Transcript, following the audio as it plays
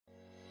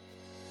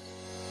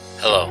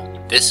Hello,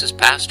 this is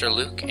Pastor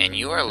Luke, and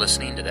you are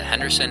listening to the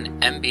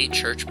Henderson MB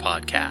Church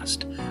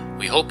Podcast.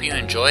 We hope you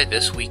enjoy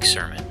this week's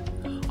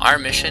sermon. Our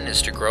mission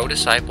is to grow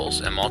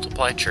disciples and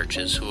multiply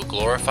churches who will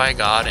glorify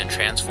God and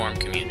transform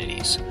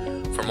communities.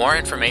 For more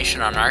information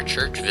on our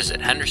church,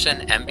 visit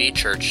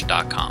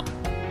hendersonmbchurch.com.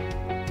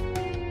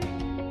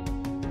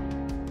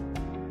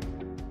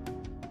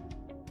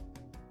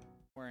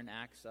 We're in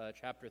Acts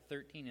chapter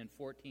 13 and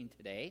 14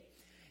 today.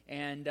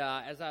 And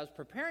as I was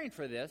preparing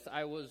for this,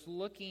 I was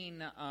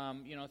looking,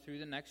 through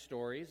the next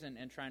stories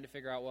and trying to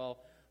figure out, what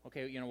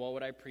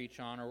would I preach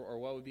on or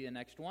what would be the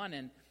next one?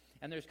 And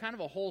there's kind of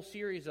a whole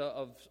series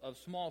of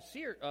small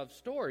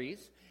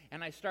stories,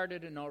 and I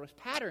started to notice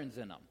patterns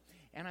in them.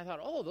 And I thought,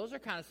 those are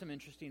kind of some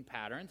interesting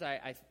patterns.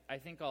 I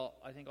think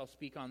I'll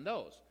speak on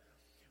those.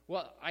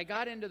 Well, I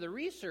got into the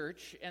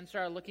research and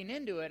started looking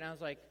into it, and I was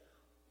like,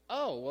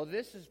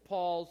 this is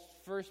Paul's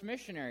first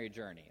missionary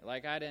journey.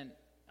 Like I didn't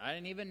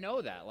even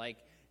know that,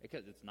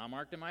 because it's not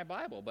marked in my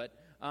Bible. But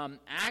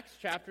Acts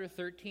chapter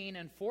 13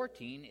 and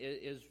 14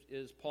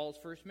 is Paul's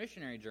first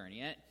missionary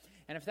journey.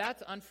 And if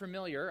that's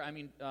unfamiliar,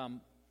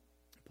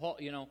 Paul,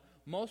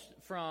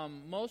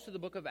 most of the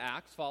book of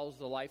Acts follows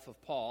the life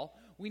of Paul.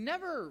 We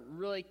never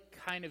really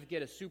kind of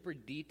get a super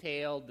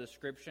detailed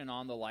description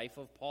on the life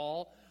of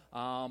Paul.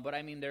 But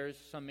there's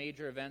some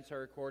major events are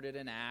recorded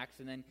in Acts,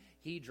 and then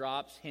he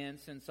drops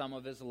hints in some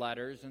of his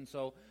letters. And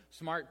so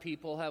smart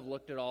people have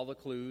looked at all the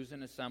clues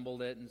and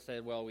assembled it and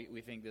said,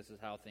 we think this is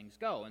how things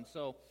go. And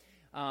so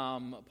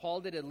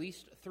Paul did at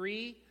least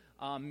 3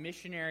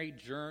 missionary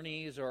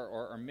journeys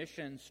or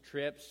missions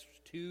trips,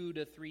 2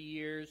 to 3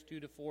 years, 2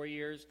 to 4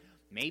 years.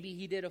 Maybe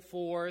he did a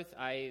 4th.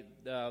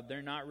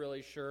 They're not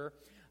really sure.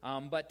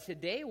 But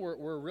today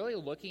we're really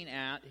looking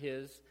at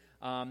his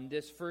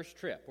this first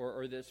trip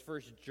or this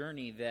first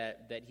journey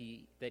that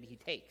he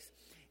takes.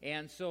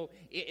 And so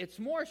it's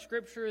more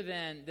scripture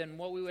than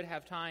what we would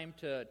have time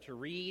to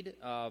read,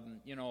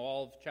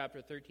 all of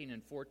chapter 13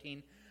 and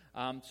 14.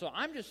 So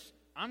I'm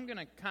going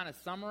to kind of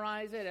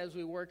summarize it as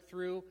we work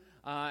through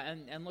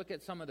and look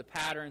at some of the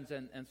patterns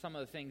and some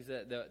of the things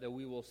that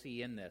we will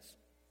see in this.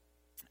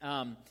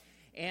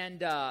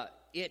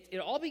 It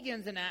all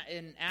begins in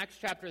Acts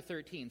chapter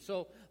 13.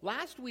 So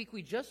last week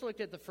we just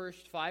looked at the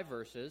first 5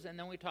 verses, and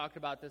then we talked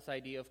about this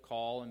idea of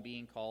call and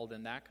being called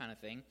and that kind of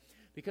thing.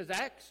 Because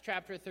Acts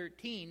chapter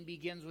 13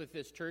 begins with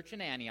this church in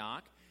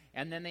Antioch,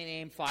 and then they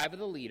name 5 of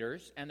the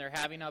leaders, and they're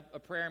having a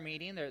prayer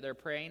meeting. They're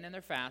praying and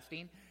they're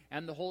fasting,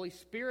 and the Holy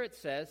Spirit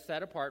says,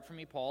 "Set apart for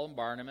me Paul and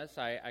Barnabas.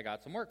 I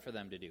got some work for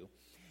them to do."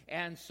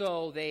 And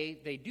so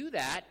they do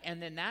that,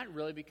 and then that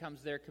really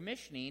becomes their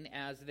commissioning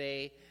as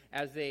they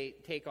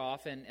take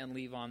off and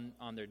leave on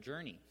their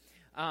journey.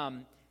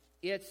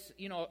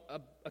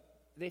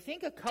 They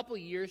think a couple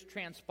years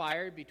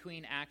transpired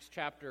between Acts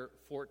chapter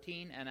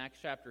 14 and Acts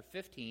chapter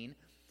 15,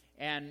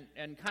 and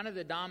kind of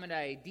the dominant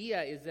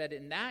idea is that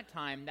in that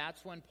time,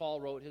 that's when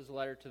Paul wrote his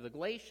letter to the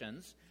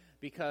Galatians,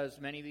 because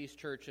many of these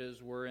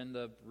churches were in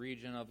the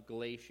region of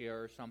Galatia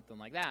or something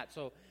like that.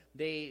 So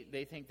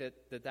they think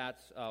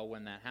that's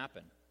when that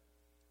happened.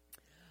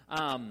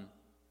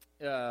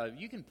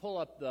 You can pull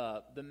up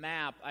the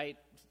map.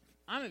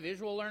 I'm a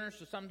visual learner,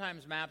 so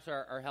sometimes maps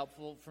are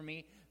helpful for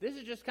me. This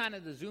is just kind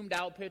of the zoomed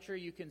out picture.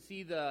 You can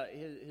see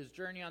his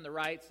journey on the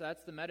right, so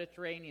that's the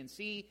Mediterranean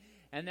Sea.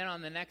 And then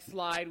on the next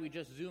slide, we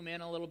just zoom in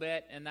a little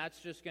bit, and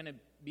that's just going to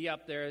be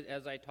up there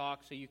as I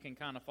talk, so you can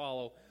kind of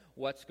follow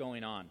what's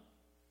going on.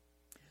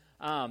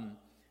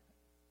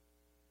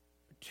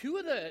 Two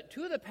of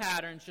the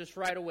patterns just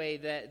right away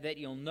that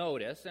you'll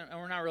notice, and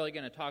we're not really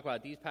going to talk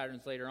about these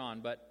patterns later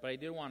on, but I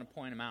did want to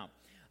point them out.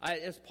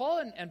 As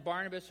Paul and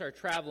Barnabas are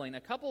traveling,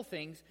 a couple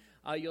things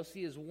you'll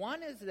see is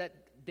one is that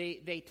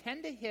they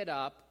tend to hit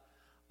up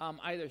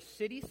either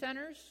city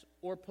centers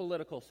or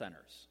political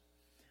centers.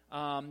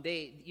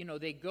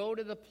 They go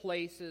to the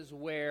places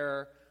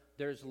where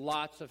there's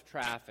lots of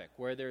traffic,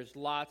 where there's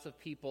lots of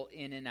people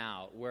in and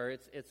out, where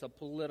it's a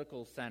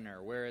political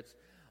center, where it's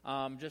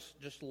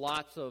just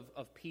lots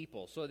of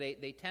people. So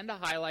they tend to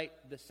highlight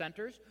the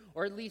centers,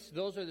 or at least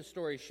those are the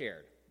stories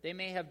shared. They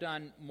may have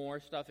done more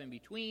stuff in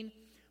between,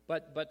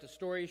 but the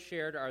stories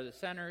shared are the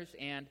centers.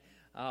 And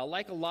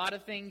like a lot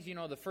of things,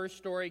 the first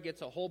story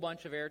gets a whole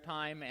bunch of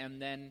airtime,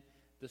 and then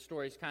the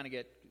stories kind of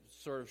get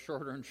sort of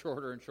shorter and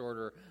shorter and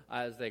shorter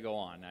as they go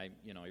on.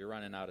 You're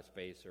running out of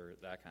space or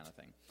that kind of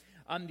thing.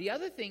 The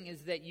other thing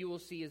is that you will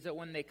see is that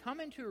when they come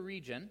into a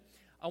region,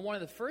 one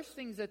of the first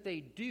things that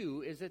they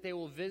do is that they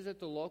will visit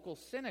the local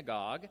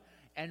synagogue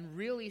and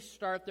really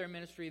start their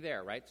ministry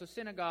there, right? So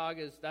synagogue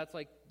that's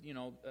like,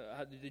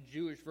 the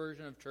Jewish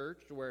version of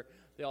church where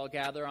they all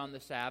gather on the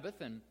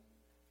Sabbath, and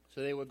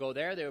so they would go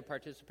there, they would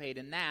participate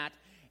in that,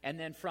 and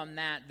then from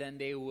that, then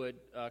they would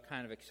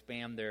kind of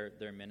expand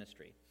their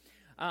ministry.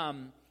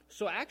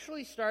 So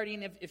actually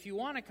starting, if you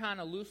want to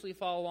kind of loosely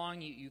follow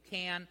along, you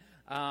can,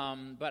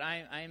 but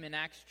I'm in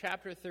Acts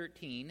chapter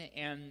 13,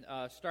 and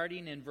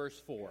starting in verse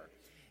 4.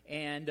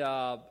 And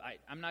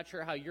I'm not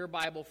sure how your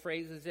Bible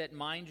phrases it.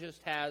 Mine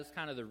just has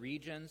kind of the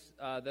regions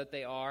that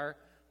they are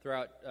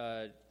throughout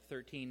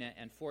 13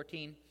 and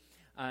 14.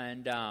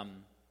 And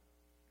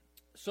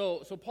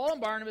so Paul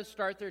and Barnabas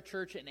start their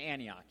church in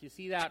Antioch. You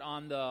see that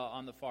on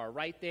the far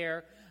right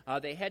there.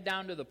 They head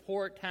down to the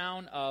port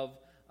town of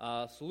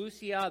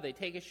Seleucia. They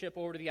take a ship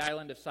over to the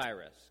island of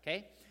Cyrus.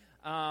 Okay,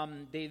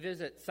 they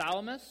visit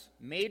Salamis,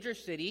 major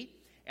city,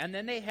 and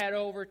then they head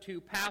over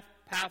to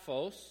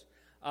Paphos.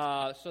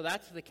 So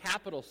that's the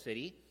capital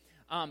city.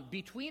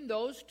 Between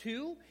those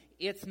two,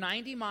 it's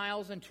 90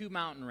 miles and 2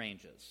 mountain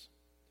ranges.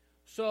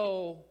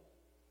 So,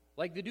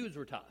 like, the dudes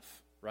were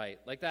tough, right?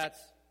 Like,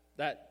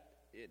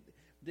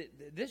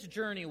 this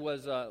journey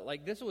was,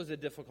 this was a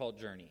difficult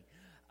journey.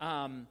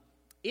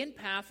 In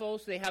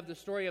Paphos, they have the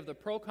story of the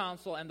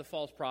proconsul and the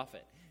false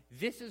prophet.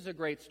 This is a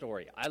great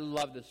story. I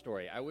love this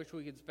story. I wish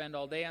we could spend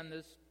all day on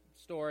this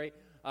story.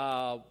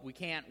 We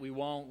can't, we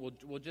won't.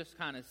 We'll just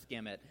kind of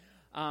skim it.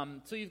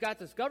 So you've got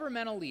this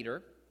governmental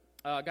leader,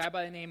 a guy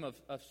by the name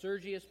of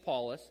Sergius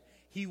Paulus.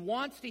 He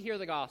wants to hear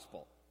the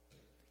gospel.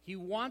 He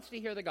wants to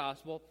hear the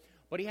gospel,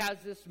 but he has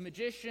this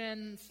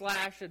magician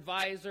 /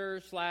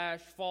 advisor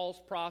 /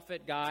 false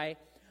prophet guy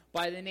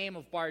by the name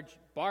of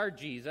Bar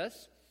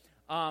Jesus,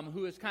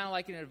 who is kind of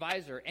like an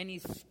advisor, and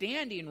he's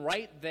standing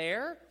right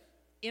there,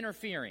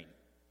 interfering,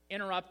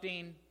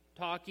 interrupting,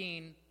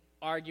 talking,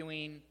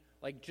 arguing,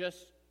 like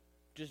just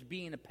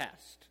being a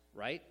pest,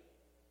 right?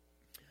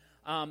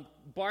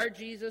 Bar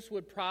Jesus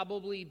would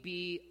probably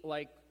be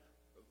like,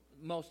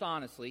 most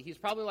honestly, he's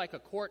probably like a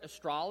court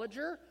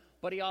astrologer,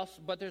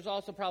 but there's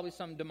also probably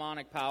some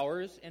demonic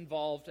powers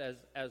involved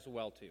as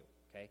well too.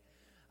 Okay,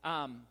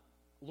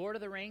 Lord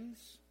of the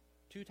Rings,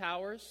 Two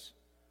Towers.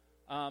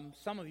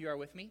 Some of you are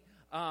with me.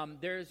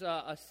 There's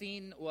a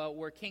scene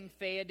where King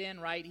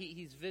Theoden, right?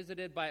 He's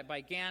visited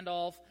by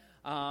Gandalf,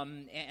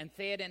 and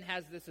Theoden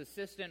has this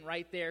assistant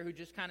right there who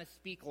just kind of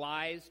speak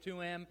lies to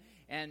him.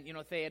 And,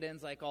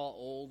 Theoden's like all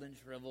old and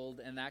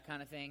shriveled and that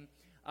kind of thing.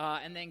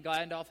 And then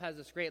Gandalf has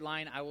this great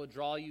line, I will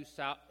draw you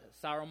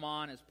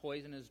Saruman as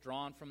poison is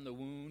drawn from the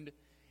wound.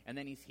 And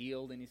then he's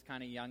healed and he's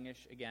kind of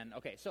youngish again.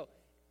 Okay, so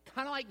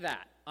kind of like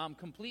that.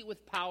 Complete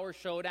with power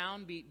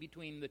showdown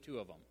between the two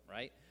of them,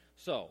 right?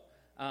 So,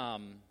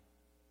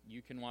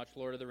 you can watch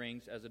Lord of the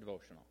Rings as a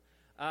devotional.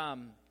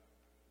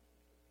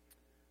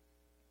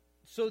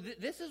 So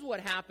this is what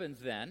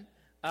happens then.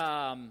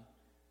 Paul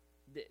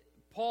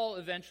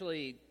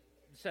eventually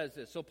says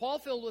this. So Paul,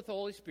 filled with the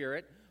Holy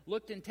Spirit,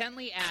 looked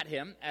intently at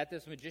him, at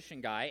this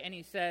magician guy, and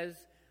he says,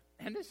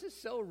 and this is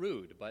so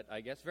rude, but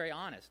I guess very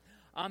honest.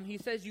 He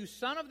says, you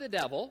son of the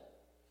devil,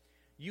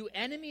 you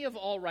enemy of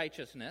all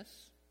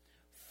righteousness,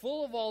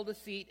 full of all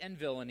deceit and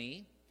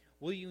villainy,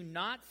 will you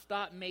not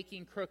stop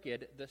making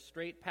crooked the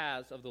straight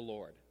paths of the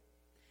Lord?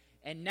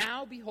 And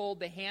now, behold,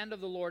 the hand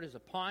of the Lord is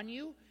upon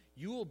you.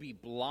 You will be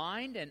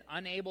blind and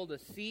unable to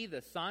see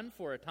the sun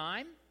for a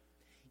time.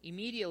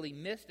 Immediately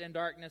mist and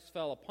darkness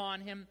fell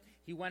upon him.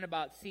 He went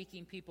about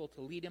seeking people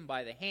to lead him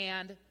by the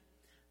hand.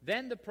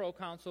 Then the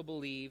proconsul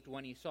believed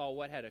when he saw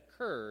what had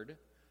occurred,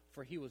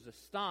 for he was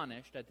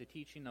astonished at the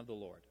teaching of the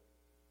Lord.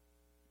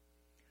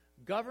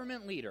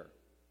 Government leader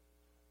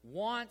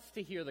wants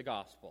to hear the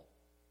gospel.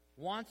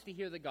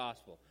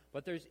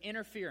 But there's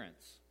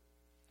interference.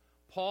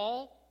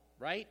 Paul,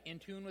 right, in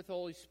tune with the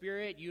Holy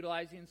Spirit,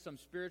 utilizing some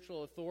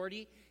spiritual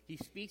authority, he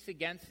speaks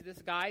against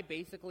this guy.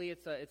 Basically,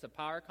 it's a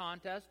power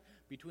contest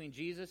between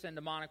Jesus and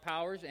demonic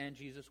powers, and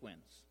Jesus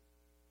wins.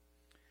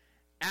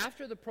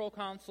 After the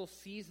proconsul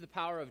sees the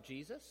power of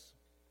Jesus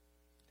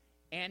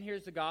and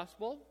hears the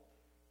gospel,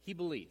 he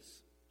believes.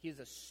 He is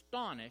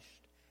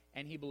astonished,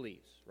 and he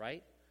believes,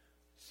 right?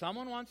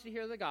 Someone wants to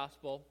hear the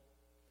gospel.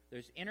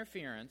 There's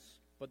interference,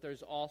 but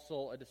there's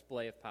also a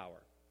display of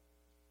power.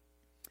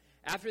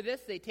 After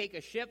this, they take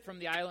a ship from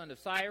the island of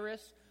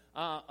Cyprus.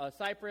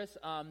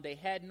 They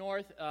head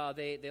north.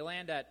 They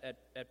land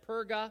at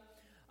Perga.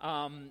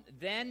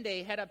 Then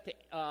they head up to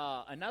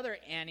another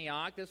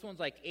Antioch. This one's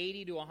like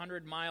 80 to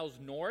 100 miles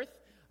north.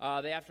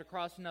 They have to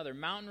cross another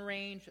mountain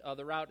range.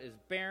 The route is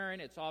barren.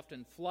 It's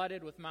often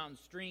flooded with mountain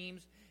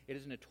streams. It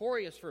is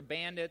notorious for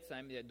bandits.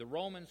 I mean, the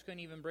Romans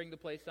couldn't even bring the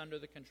place under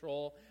the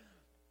control.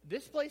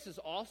 This place is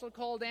also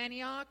called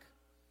Antioch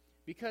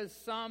because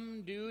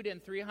some dude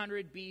in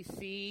 300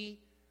 BC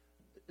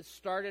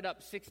started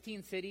up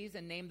 16 cities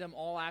and named them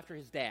all after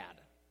his dad.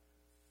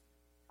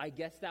 I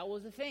guess that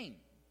was a thing,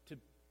 to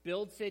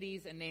build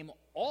cities and name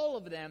all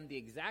of them the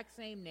exact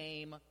same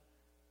name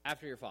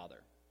after your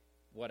father.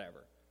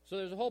 Whatever. So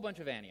there's a whole bunch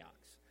of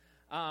Antiochs.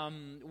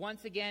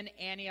 Once again,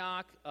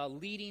 Antioch, a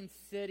leading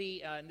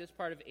city in this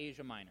part of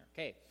Asia Minor.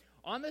 Okay.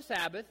 On the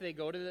Sabbath, they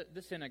go to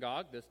the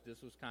synagogue.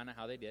 This was kind of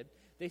how they did.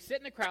 They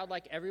sit in a crowd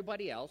like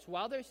everybody else.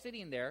 While they're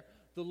sitting there,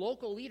 the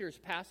local leaders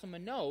pass them a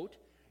note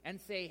and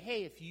say,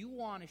 hey, if you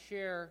want to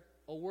share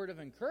a word of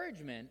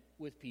encouragement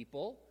with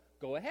people,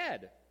 go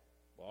ahead.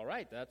 Well, all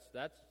right,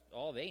 that's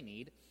all they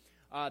need.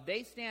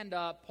 They stand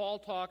up. Paul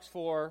talks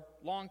for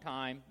a long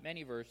time,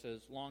 many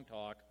verses, long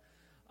talk.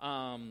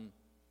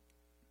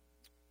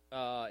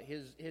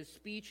 His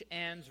speech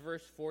ends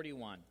verse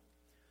 41.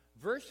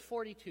 Verse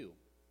 42.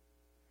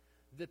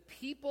 The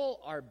people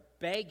are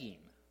begging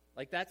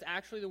like that's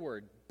actually the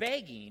word,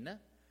 begging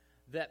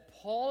that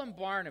Paul and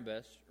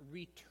Barnabas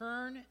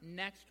return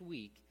next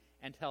week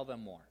and tell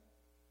them more.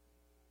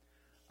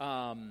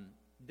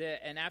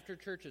 And after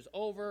church is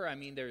over, I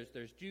mean,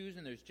 there's Jews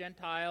and there's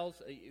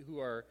Gentiles who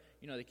are,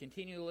 they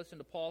continue to listen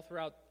to Paul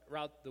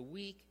throughout the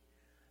week.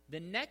 The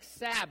next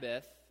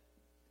Sabbath,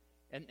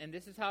 and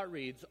this is how it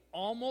reads,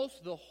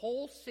 almost the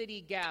whole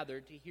city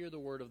gathered to hear the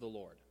word of the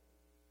Lord.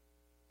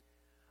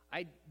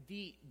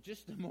 The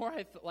more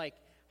I feel like,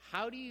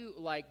 how do you,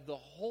 like, the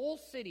whole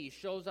city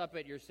shows up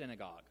at your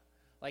synagogue?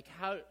 Like,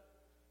 how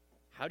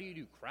do you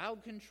do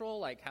crowd control?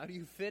 Like, how do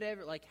you fit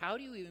how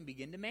do you even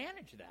begin to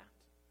manage that?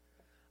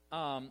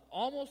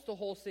 Almost the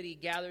whole city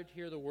gathered to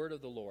hear the word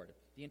of the Lord.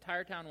 The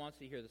entire town wants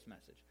to hear this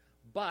message.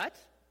 But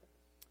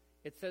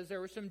it says there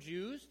were some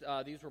Jews.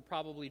 These were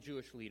probably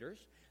Jewish leaders.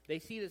 They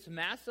see this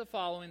massive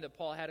following that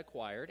Paul had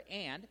acquired,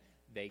 and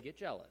they get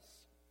jealous.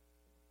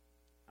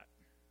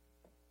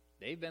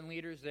 They've been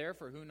leaders there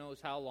for who knows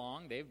how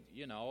long. They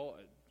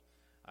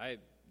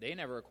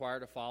never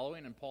acquired a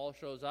following, and Paul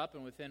shows up,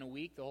 and within a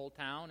week, the whole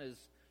town is,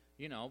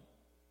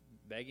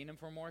 begging him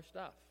for more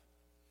stuff.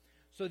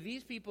 So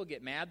these people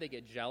get mad, they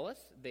get jealous,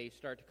 they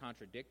start to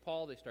contradict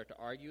Paul, they start to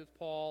argue with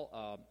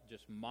Paul,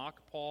 just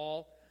mock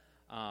Paul.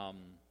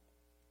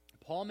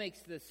 Paul makes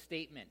this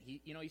statement.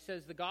 He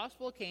says the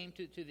gospel came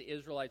to the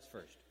Israelites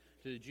first,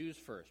 to the Jews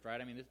first,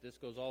 right? I mean, this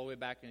goes all the way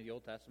back into the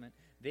Old Testament.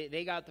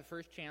 They got the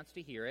first chance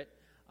to hear it.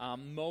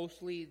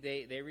 Mostly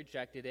they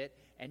rejected it,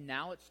 and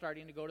now it's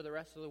starting to go to the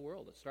rest of the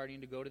world. It's starting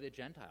to go to the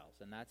Gentiles,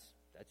 and that's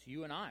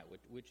you and I,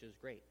 which is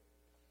great.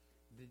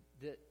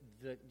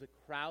 The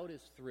crowd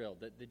is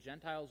thrilled. The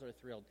Gentiles are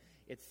thrilled.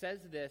 It says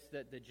this,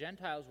 that the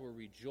Gentiles were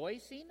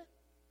rejoicing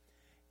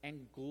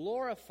and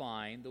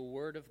glorifying the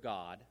word of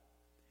God,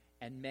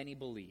 and many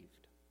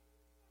believed.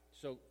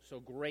 So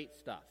great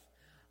stuff.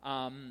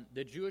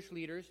 The Jewish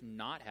leaders,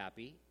 not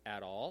happy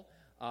at all.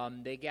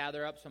 They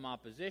gather up some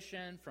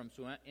opposition from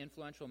some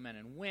influential men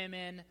and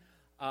women,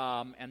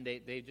 and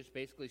they just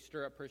basically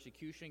stir up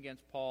persecution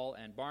against Paul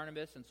and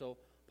Barnabas, and so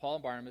Paul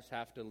and Barnabas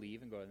have to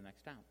leave and go to the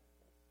next town.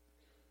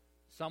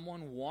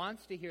 Someone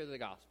wants to hear the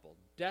gospel,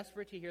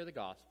 desperate to hear the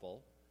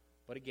gospel,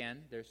 but again,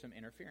 there's some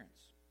interference.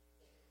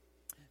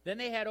 Then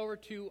they head over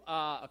to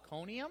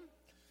Iconium.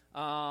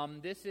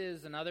 This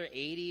is another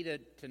 80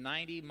 to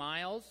 90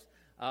 miles.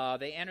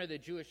 They enter the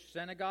Jewish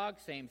synagogue,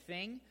 same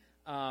thing.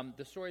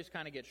 The stories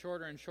kind of get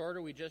shorter and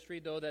shorter. We just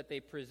read, though, that they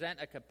present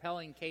a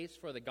compelling case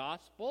for the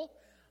gospel,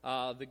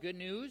 the good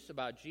news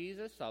about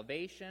Jesus,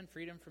 salvation,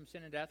 freedom from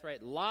sin and death,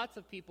 right? Lots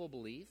of people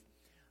believe.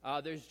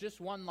 There's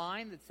just one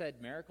line that said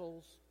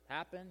miracles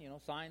happen,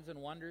 signs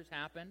and wonders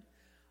happened.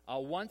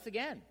 Once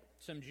again,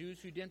 some Jews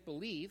who didn't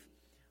believe,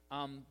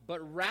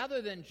 but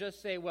rather than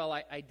just say, well,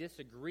 I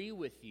disagree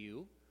with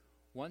you,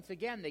 once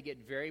again, they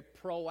get very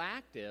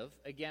proactive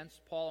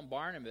against Paul and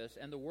Barnabas,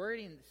 and the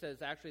wording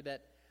says actually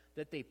that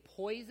they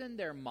poison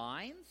their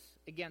minds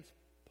against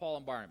Paul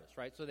and Barnabas,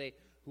 right? So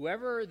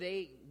whoever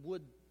they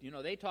would,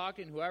 they talked,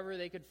 and whoever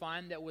they could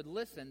find that would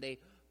listen, they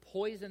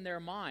poison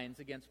their minds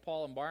against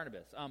Paul and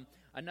Barnabas.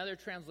 Another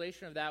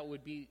translation of that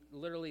would be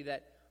literally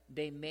that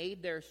they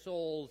made their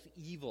souls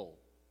evil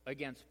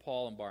against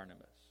Paul and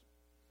Barnabas.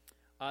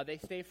 They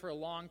stay for a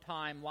long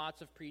time,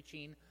 lots of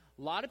preaching.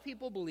 A lot of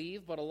people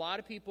believe, but a lot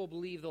of people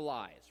believe the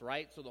lies,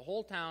 right? So the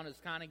whole town is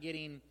kind of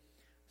getting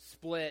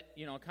split,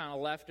 kind of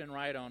left and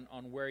right on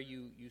where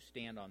you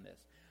stand on this.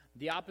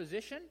 The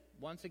opposition,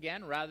 once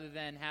again, rather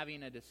than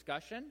having a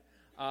discussion,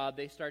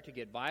 they start to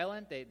get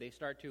violent. They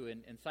start to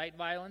incite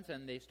violence,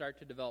 and they start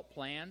to develop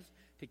plans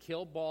to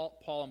kill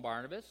Paul and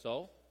Barnabas.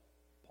 So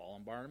Paul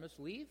and Barnabas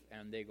leave,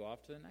 and they go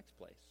off to the next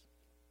place.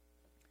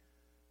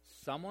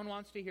 Someone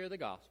wants to hear the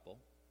gospel.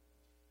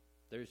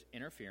 There's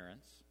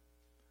interference.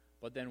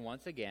 But then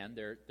once again,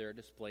 there are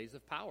displays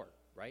of power,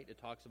 right? It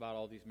talks about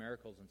all these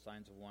miracles and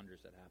signs of wonders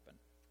that happen.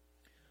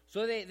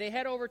 So they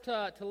head over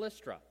to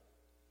Lystra.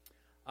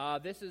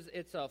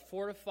 It's a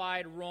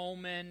fortified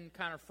Roman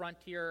kind of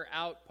frontier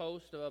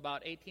outpost of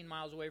about 18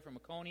 miles away from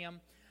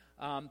Iconium.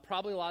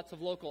 Probably lots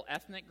of local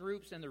ethnic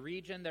groups in the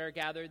region that are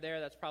gathered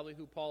there. That's probably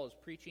who Paul is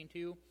preaching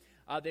to.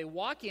 They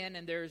walk in,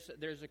 and there's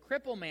a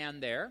cripple man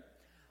there.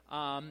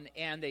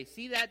 And they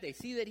see that. They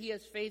see that he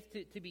has faith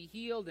to be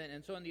healed.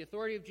 And so in the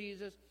authority of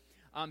Jesus,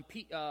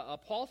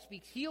 Paul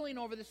speaks healing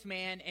over this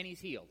man, and he's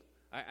healed.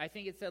 I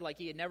think it said like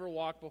he had never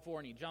walked before,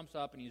 and he jumps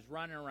up, and he's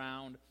running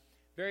around.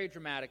 Very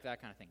dramatic,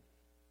 that kind of thing.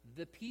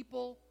 The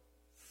people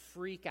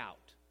freak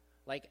out,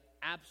 like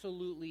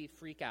absolutely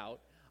freak out,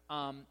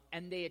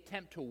 and they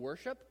attempt to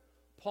worship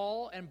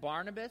Paul and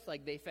Barnabas.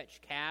 Like they fetch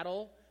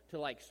cattle to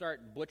like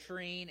start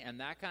butchering and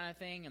that kind of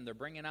thing, and they're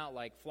bringing out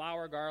like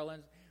flower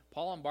garlands.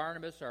 Paul and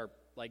Barnabas are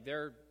like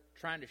they're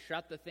trying to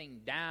shut the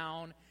thing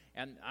down,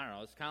 and I don't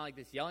know, it's kind of like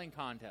this yelling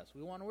contest.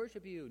 We want to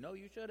worship you. No,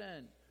 you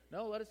shouldn't.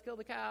 No, let us kill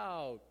the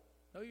cow.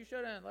 No, you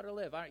shouldn't. Let her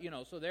live.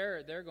 So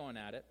they're going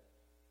at it.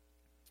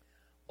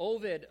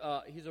 Ovid,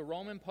 he's a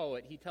Roman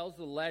poet. He tells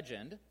the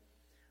legend.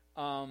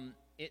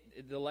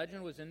 The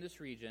legend was in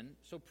this region.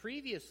 So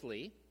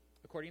previously,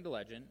 according to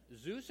legend,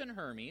 Zeus and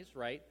Hermes,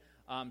 right,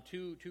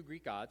 two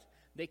Greek gods.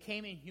 They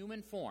came in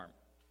human form.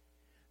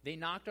 They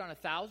knocked on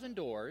 1,000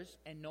 doors,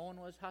 and no one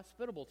was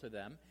hospitable to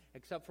them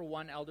except for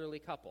one elderly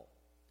couple.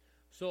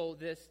 So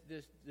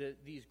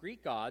these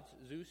Greek gods,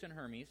 Zeus and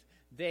Hermes,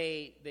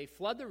 they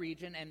flood the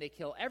region and they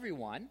kill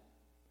everyone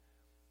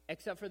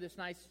except for this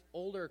nice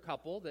older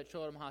couple that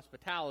showed them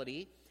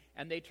hospitality,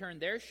 and they turned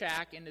their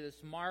shack into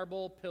this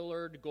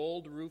marble-pillared,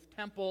 gold-roofed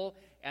temple,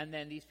 and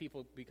then these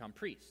people become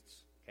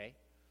priests, okay?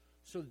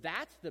 So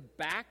that's the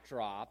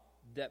backdrop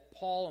that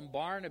Paul and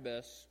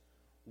Barnabas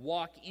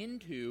walk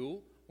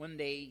into when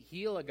they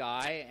heal a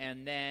guy,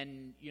 and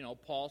then,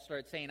 Paul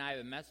starts saying, I have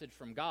a message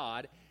from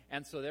God,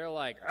 and so they're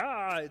like,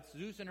 it's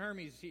Zeus and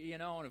Hermes,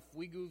 and if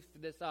we goof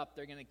this up,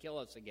 they're going to kill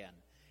us again.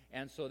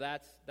 And so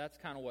that's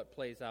kind of what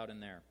plays out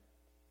in there.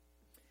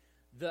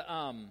 The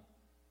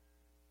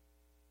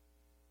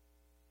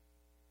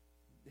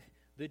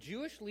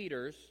Jewish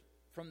leaders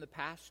from the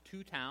past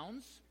two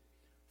towns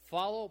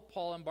follow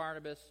Paul and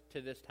Barnabas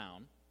to this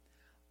town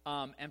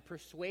and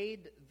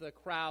persuade the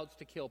crowds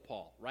to kill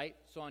Paul, right?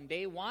 So on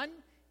day one,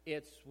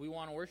 it's we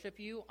want to worship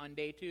you. On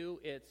day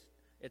two, it's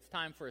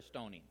time for a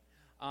stoning.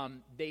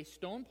 They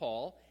stone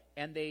Paul,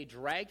 and they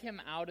drag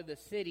him out of the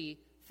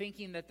city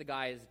thinking that the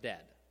guy is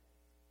dead.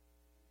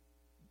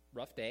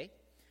 Rough day.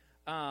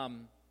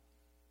 And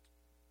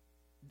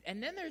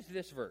then there's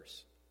this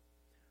verse.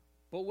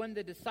 But when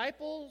the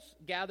disciples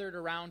gathered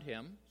around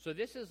him, so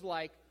this is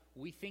like,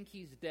 we think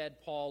he's dead,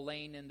 Paul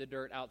laying in the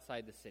dirt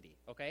outside the city,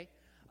 okay?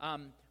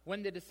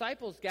 When the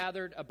disciples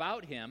gathered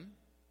about him,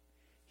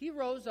 he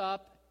rose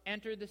up,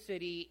 entered the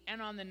city,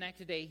 and on the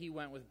next day he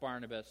went with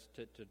Barnabas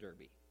to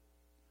Derbe.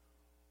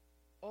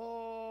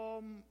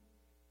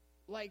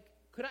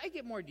 Could I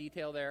get more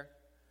detail there?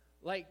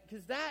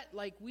 Because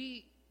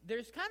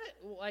there's kind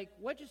of,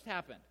 what just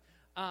happened?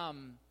 A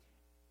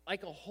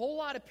whole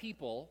lot of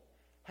people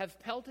have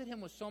pelted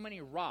him with so many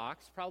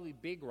rocks, probably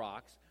big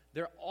rocks.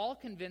 They're all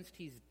convinced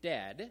he's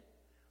dead.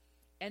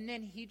 And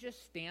then he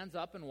just stands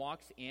up and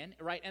walks in,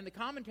 right? And the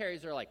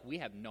commentaries are like, we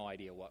have no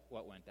idea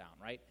what went down,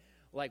 right?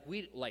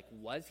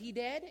 Was he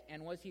dead?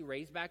 And was he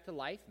raised back to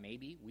life?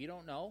 Maybe. We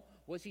don't know.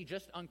 Was he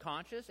just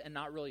unconscious and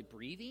not really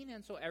breathing?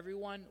 And so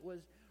everyone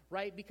was,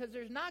 right? Because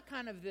there's not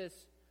kind of this,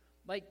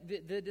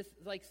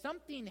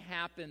 something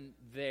happened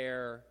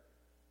there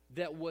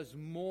that was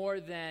more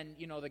than,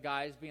 the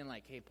guys being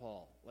like, hey,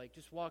 Paul,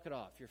 just walk it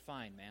off. You're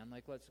fine, man.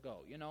 Let's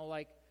go.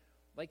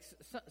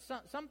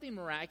 Something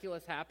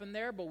miraculous happened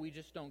there, but we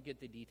just don't get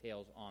the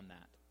details on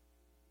that.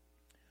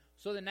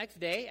 So the next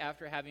day,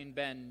 after having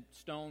been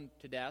stoned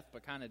to death,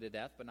 but kind of to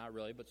death, but not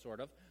really, but sort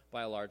of,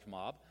 by a large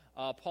mob,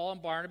 Paul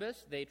and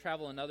Barnabas, they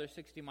travel another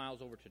 60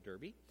 miles over to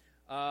Derbe.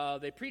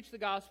 They preach the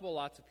gospel.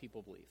 Lots of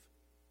people believe.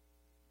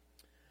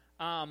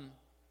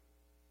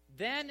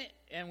 Then,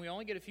 and we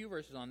only get a few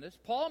verses on this,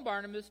 Paul and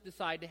Barnabas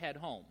decide to head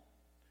home.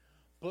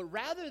 But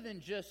rather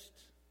than just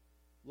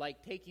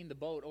taking the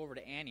boat over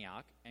to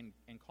Antioch and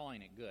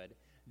calling it good,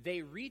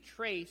 they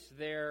retrace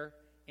their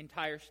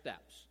entire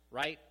steps,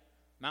 right?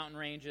 Mountain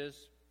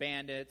ranges,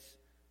 bandits,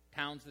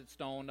 towns that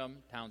stoned them,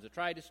 towns that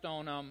tried to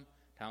stone them,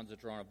 towns that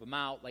drove them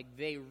out.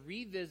 They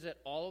revisit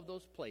all of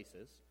those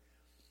places,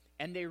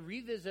 and they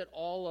revisit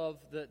all of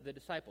the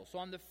disciples. So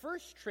on the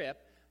first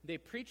trip, they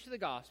preached the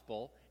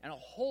gospel, and a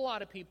whole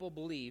lot of people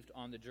believed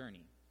on the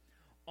journey.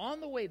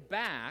 On the way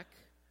back,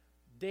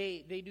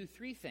 they do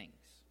three things.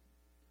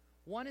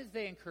 One is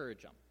they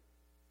encourage them.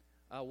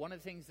 One of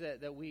the things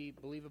that we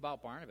believe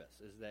about Barnabas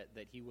is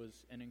that he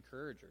was an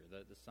encourager,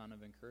 the son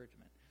of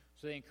encouragement.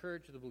 So they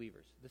encourage the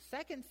believers. The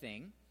second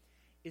thing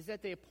is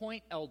that they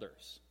appoint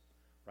elders,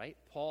 right?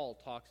 Paul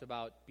talks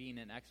about being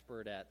an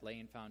expert at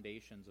laying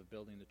foundations of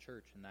building the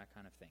church and that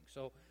kind of thing.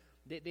 So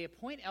they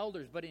appoint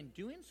elders, but in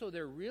doing so,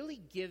 they're really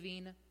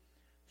giving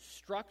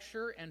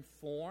structure and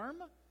form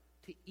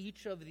to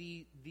each of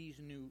these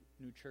new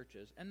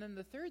churches. And then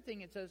the third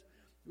thing, it says,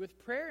 with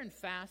prayer and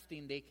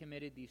fasting, they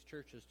committed these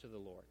churches to the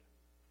Lord.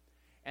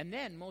 And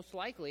then, most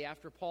likely,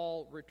 after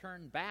Paul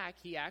returned back,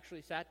 he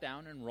actually sat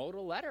down and wrote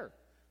a letter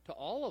to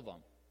all of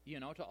them,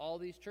 to all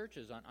these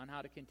churches on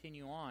how to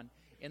continue on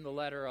in the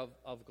letter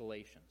of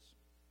Galatians.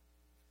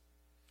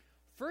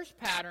 First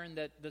pattern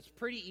that's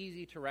pretty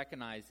easy to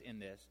recognize in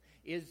this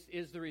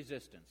is the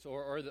resistance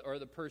or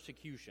the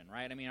persecution,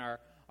 right? I mean, our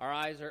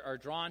eyes are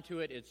drawn to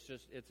it.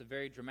 It's a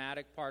very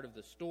dramatic part of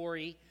the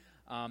story.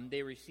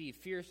 They receive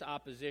fierce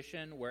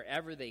opposition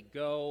wherever they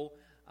go.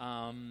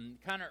 Kind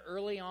of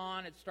early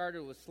on, it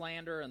started with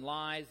slander and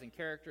lies and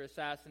character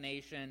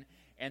assassination,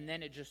 and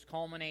then it just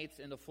culminates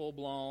in the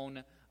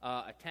full-blown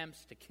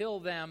attempts to kill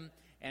them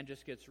and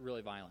just gets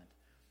really violent.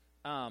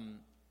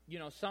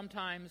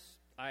 Sometimes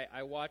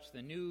I watch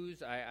the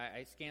news,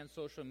 I scan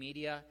social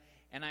media,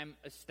 and I'm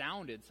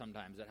astounded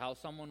sometimes at how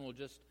someone will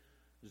just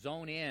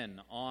zone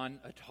in on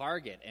a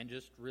target and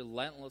just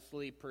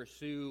relentlessly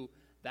pursue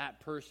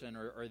that person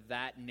or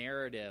that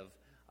narrative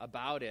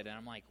about it. And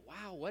I'm like,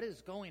 wow, what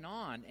is going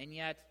on? And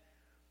yet,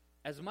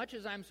 as much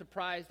as I'm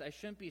surprised, I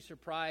shouldn't be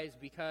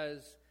surprised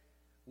because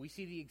we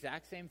see the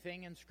exact same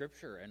thing in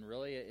Scripture, and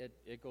really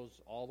it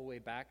goes all the way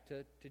back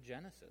to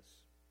Genesis.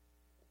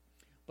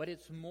 But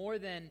it's more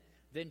than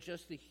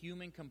just the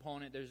human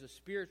component. There's a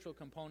spiritual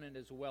component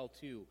as well,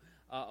 too.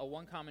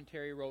 One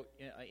commentary wrote,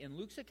 in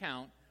Luke's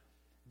account,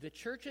 the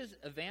church's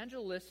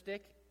evangelists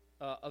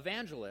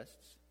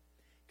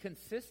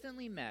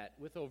consistently met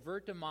with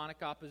overt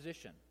demonic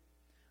opposition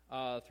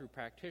through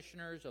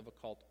practitioners of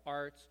occult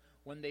arts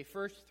when they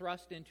first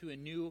thrust into a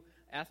new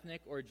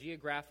ethnic or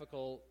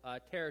geographical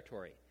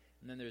territory.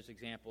 And then there's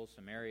examples,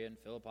 Samaria and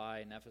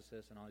Philippi and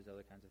Ephesus and all these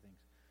other kinds of things.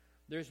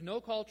 There's no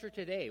culture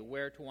today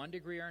where, to one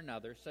degree or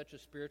another, such a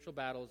spiritual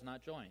battle is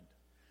not joined.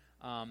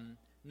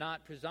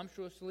 Not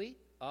presumptuously,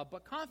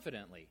 but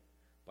confidently.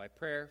 By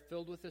prayer,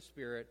 filled with the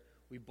Spirit,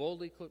 we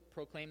boldly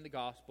proclaim the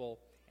gospel,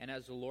 and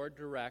as the Lord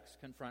directs,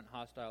 confront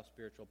hostile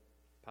spiritual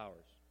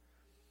powers.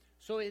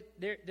 So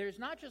there's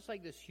not just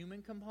like this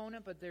human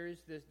component, but there is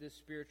this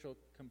spiritual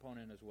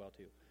component as well,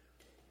 too.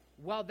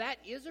 While that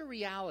is a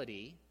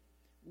reality,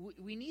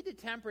 we need to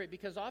temper it,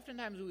 because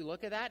oftentimes we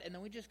look at that and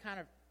then we kind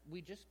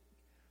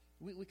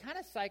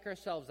of psych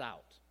ourselves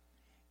out.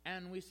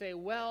 And we say,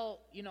 well,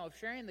 if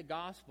sharing the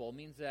gospel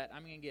means that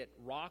I'm going to get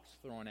rocks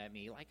thrown at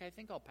me, like, I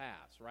think I'll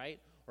pass, right?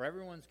 Or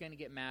everyone's going to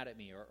get mad at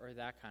me, or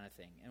that kind of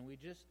thing. And we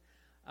just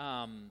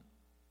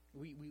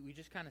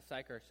kind of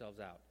psych ourselves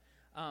out.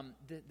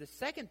 The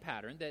second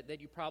pattern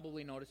that you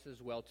probably noticed as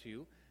well,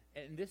 too,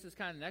 and this is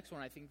kind of the next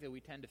one I think that we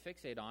tend to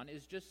fixate on,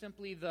 is just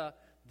simply the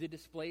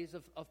displays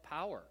of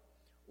power.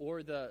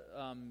 Or the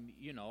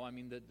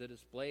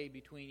display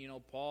between,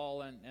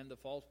 Paul and the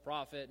false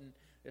prophet, and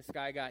this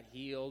guy got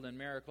healed, and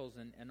miracles,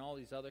 and all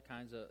these other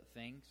kinds of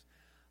things.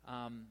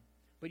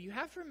 But you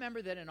have to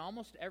remember that in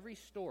almost every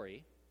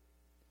story,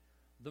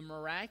 the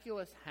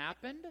miraculous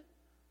happened,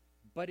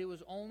 but it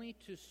was only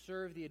to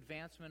serve the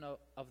advancement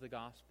of the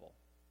gospel.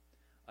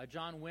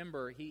 John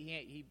Wimber,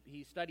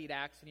 he studied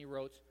Acts, and he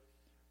wrote,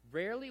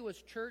 "Rarely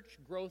was church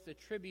growth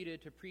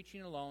attributed to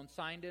preaching alone.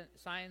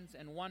 Signs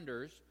and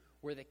wonders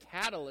were the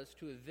catalyst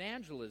to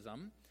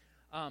evangelism."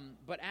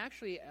 But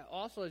actually,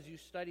 also as you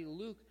study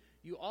Luke,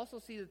 you also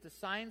see that the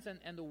signs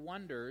and the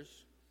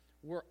wonders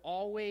were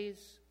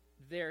always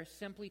there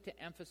simply to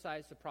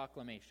emphasize the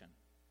proclamation.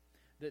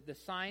 The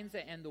signs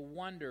and the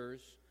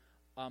wonders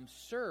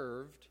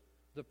served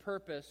the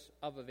purpose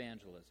of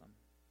evangelism.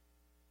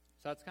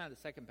 So that's kind of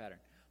the second pattern.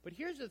 But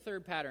here's the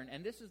third pattern,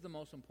 and this is the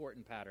most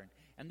important pattern.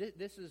 And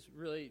this is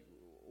really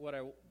what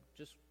I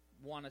just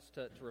want us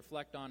to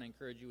reflect on and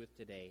encourage you with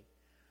today.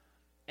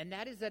 And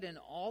that is that in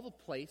all the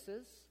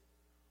places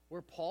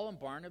where Paul and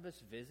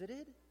Barnabas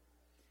visited,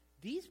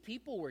 these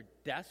people were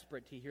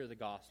desperate to hear the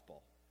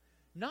gospel.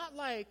 Not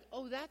like,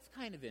 oh, that's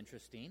kind of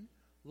interesting,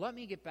 let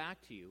me get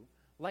back to you.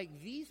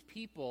 Like, these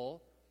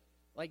people,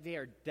 like, they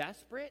are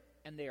desperate,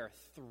 and they are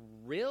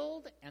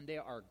thrilled, and they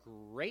are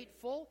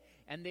grateful,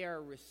 and they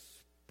are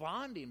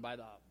responding by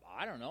the,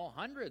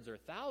 hundreds or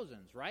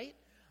thousands, right?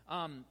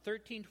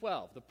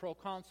 13:12, the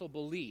proconsul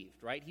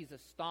believed, right? He's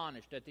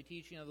astonished at the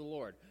teaching of the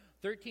Lord.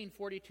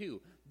 13:42,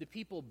 the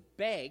people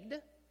begged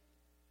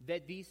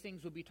that these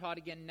things would be taught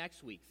again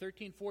next week.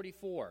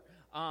 13:44,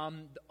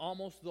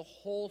 almost the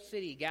whole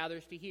city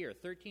gathers to hear.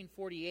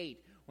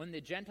 13:48, when the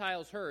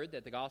Gentiles heard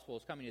that the gospel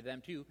was coming to them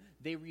too,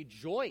 they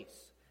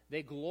rejoice.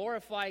 They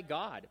glorify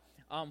God.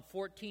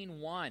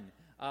 14:1,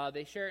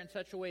 they share it in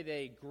such a way that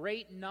a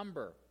great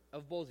number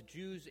of both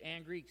Jews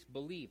and Greeks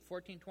believed.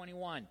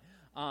 14:21,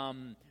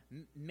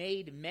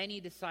 made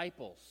many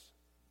disciples.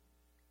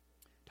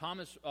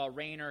 Thomas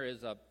Rainer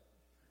is a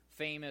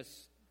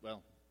famous,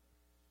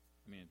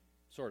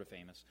 sort of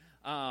famous.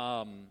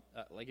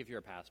 Like if you're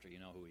a pastor, you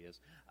know who he is.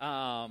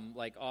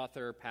 Like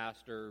author,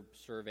 pastor,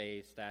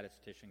 survey,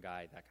 statistician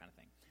guy, that kind of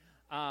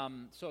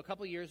thing. So a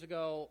couple years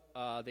ago,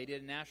 they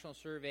did a national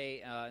survey,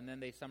 and then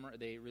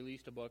they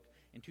released a book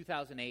in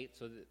 2008,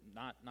 so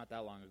not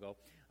that long ago.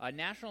 A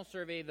national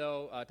survey,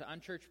 though, to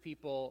unchurched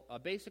people, a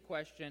basic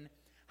question: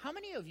 how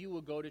many of you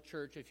will go to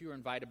church if you were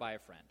invited by a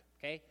friend?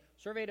 Okay,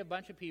 surveyed a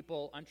bunch of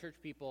people,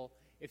 unchurched people.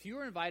 If you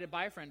were invited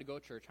by a friend to go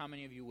to church, how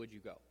many of you would you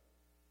go?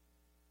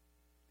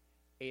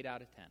 8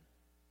 out of 10.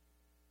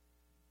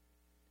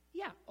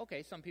 Yeah,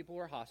 okay, some people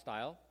were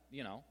hostile,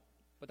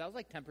 but that was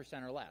like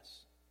 10% or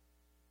less.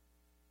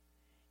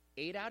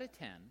 8 out of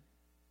 10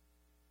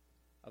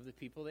 of the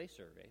people they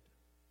surveyed,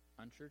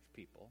 unchurched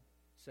people,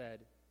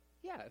 said,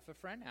 yeah, if a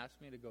friend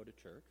asked me to go to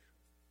church,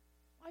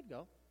 I'd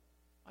go.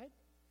 I'd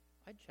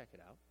check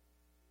it out.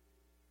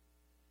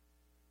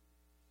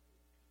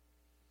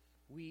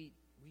 We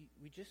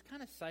just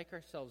kind of psych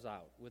ourselves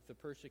out with the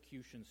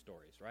persecution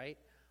stories, right?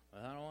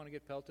 Well, I don't want to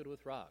get pelted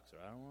with rocks, or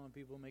I don't want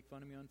people to make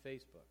fun of me on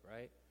Facebook,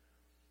 right?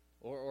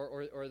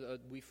 Or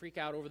we freak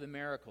out over the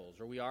miracles,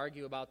 or we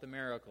argue about the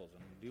miracles,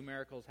 and do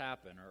miracles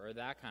happen, or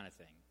that kind of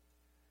thing.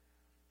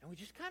 And we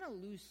just kind of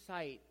lose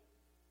sight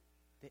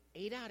that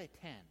 8 out of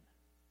 10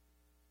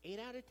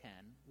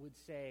 would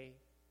say,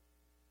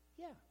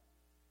 yeah,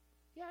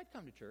 I'd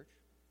come to church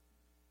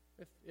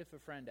if a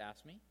friend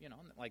asked me,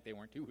 like they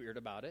weren't too weird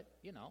about it,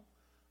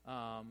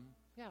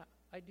 yeah,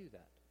 I'd do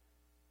that.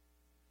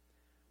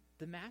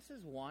 the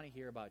masses want to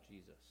hear about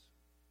Jesus.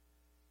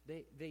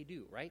 They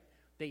do, right?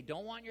 They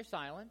don't want your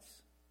silence.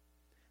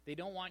 They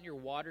don't want your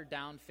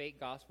watered-down, fake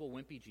gospel,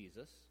 wimpy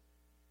Jesus.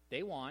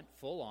 They want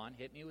full-on,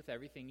 hit me with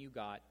everything you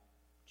got,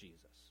 Jesus.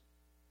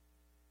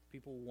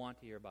 People want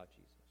to hear about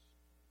Jesus.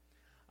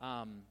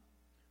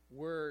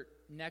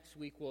 Next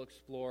week we'll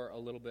explore a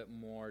little bit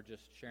more,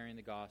 just sharing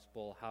the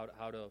gospel,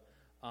 how to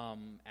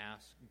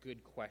ask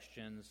good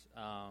questions,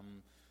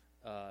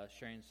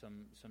 sharing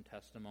some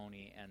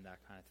testimony and that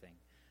kind of thing.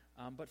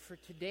 But for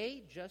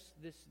today, just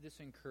this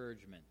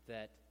encouragement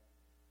that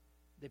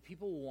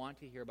people want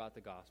to hear about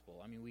the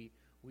gospel. I mean, we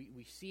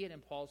see it in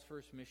Paul's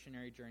first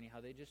missionary journey,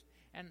 how they just,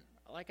 and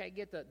like I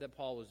get that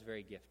Paul was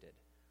very gifted,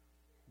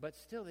 but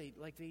still they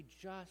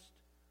just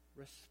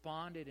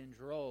responded in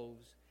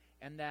droves,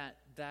 and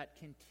that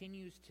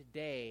continues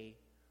today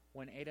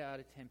when 8 out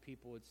of 10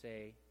 people would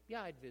say,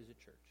 yeah, I'd visit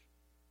church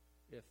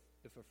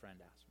if a friend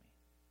asked me.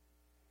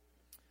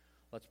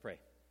 Let's pray.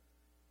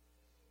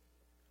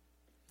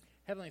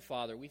 Heavenly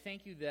Father, we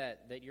thank you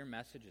that your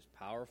message is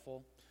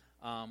powerful.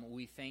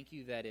 We thank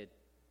you that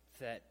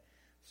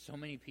so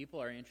many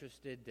people are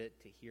interested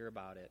to hear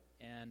about it.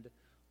 And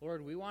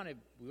Lord, we want to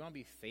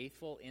be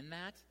faithful in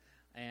that.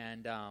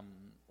 And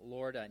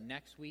Lord,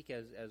 next week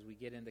as we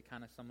get into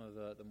kind of some of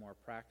the more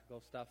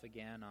practical stuff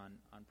again on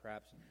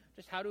perhaps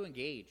just how to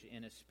engage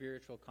in a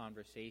spiritual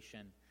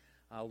conversation,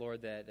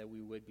 Lord, that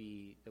we would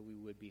be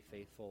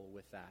faithful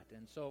with that.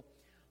 And so,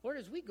 Lord,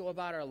 as we go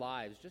about our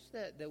lives, just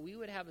that we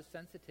would have a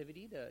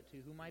sensitivity to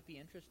who might be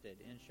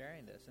interested in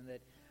sharing this, and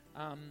that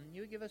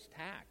you would give us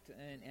tact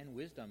and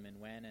wisdom in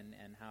when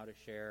and how to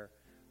share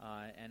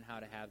and how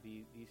to have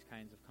these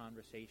kinds of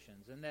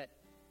conversations, and that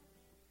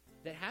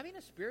having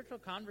a spiritual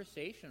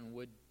conversation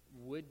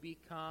would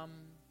become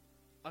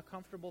a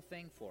comfortable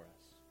thing for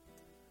us,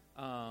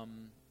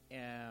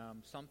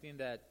 and something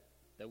that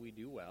we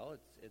do well.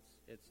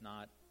 It's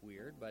not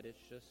weird, but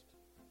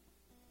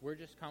we're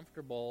just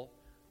comfortable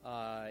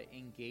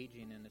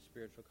engaging in a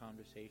spiritual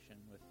conversation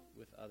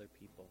with other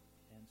people.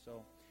 And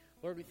so,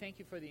 Lord, we thank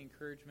you for the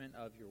encouragement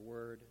of your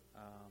word.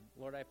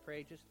 Lord, I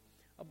pray just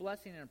a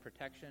blessing and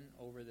protection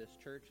over this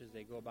church as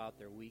they go about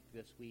their week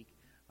this week,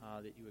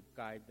 that you would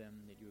guide them,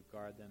 that you would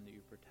guard them, that you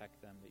would protect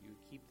them, that you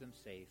would keep them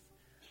safe,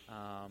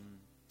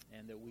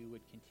 and that we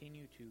would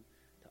continue to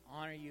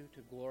honor you,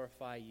 to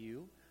glorify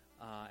you,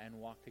 and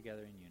walk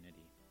together in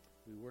unity.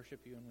 We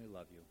worship you and we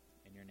love you.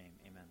 In your name,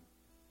 amen.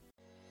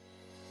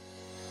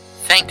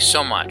 Thanks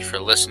so much for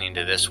listening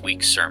to this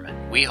week's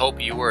sermon. We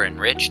hope you were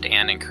enriched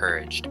and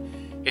encouraged.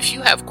 If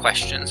you have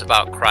questions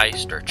about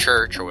Christ or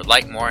church or would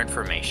like more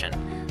information,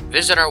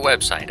 visit our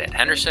website at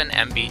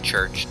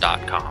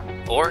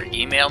hendersonmbchurch.com or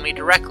email me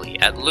directly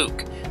at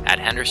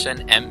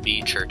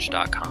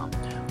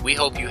luke@hendersonmbchurch.com. We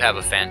hope you have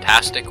a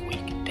fantastic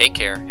week. Take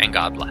care and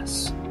God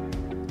bless.